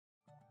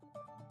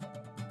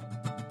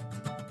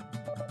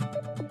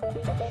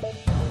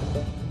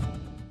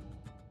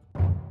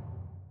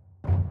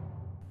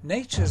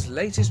Nature's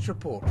latest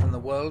report from the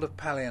world of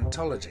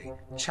paleontology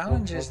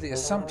challenges the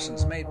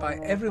assumptions made by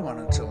everyone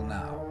until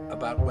now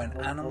about when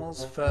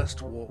animals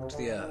first walked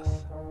the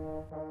earth.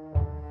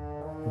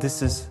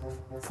 This is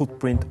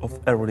footprint of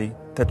early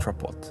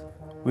tetrapod.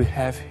 We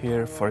have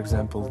here, for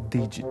example,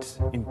 digit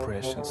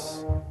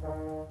impressions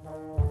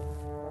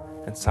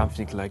and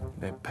something like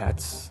the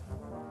pads.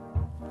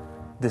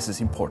 This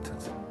is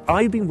important.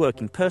 I've been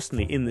working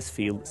personally in this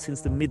field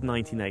since the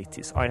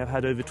mid-1980s. I have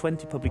had over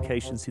 20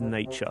 publications in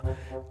Nature,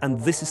 and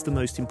this is the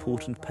most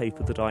important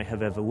paper that I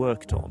have ever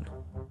worked on.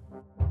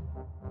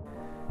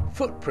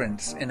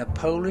 Footprints in a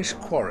Polish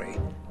quarry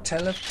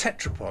tell of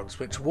tetrapods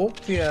which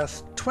walked the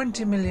earth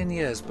 20 million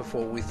years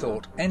before we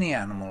thought any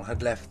animal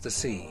had left the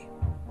sea.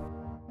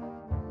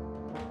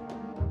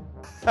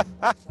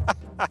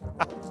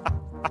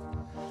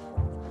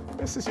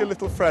 This is your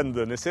little friend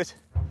then, is it?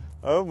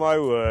 Oh my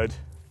word.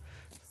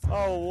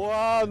 Oh,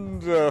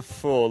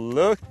 wonderful.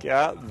 Look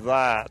at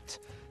that.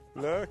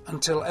 Look.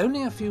 Until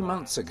only a few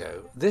months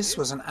ago, this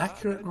was an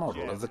accurate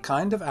model of the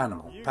kind of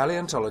animal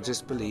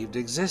paleontologists believed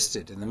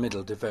existed in the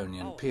Middle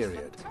Devonian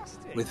period,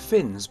 with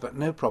fins but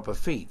no proper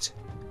feet.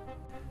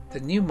 The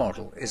new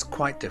model is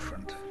quite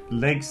different.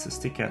 Legs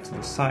stick out to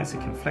the sides,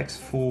 it can flex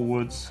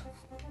forwards.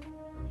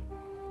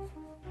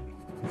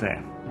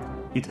 There.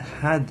 It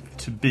had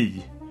to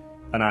be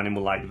an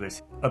animal like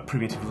this, a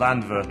primitive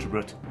land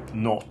vertebrate,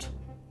 not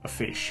a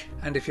fish.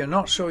 And if you're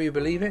not sure you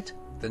believe it,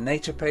 the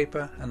Nature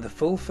paper and the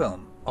full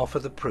film offer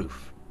the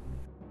proof.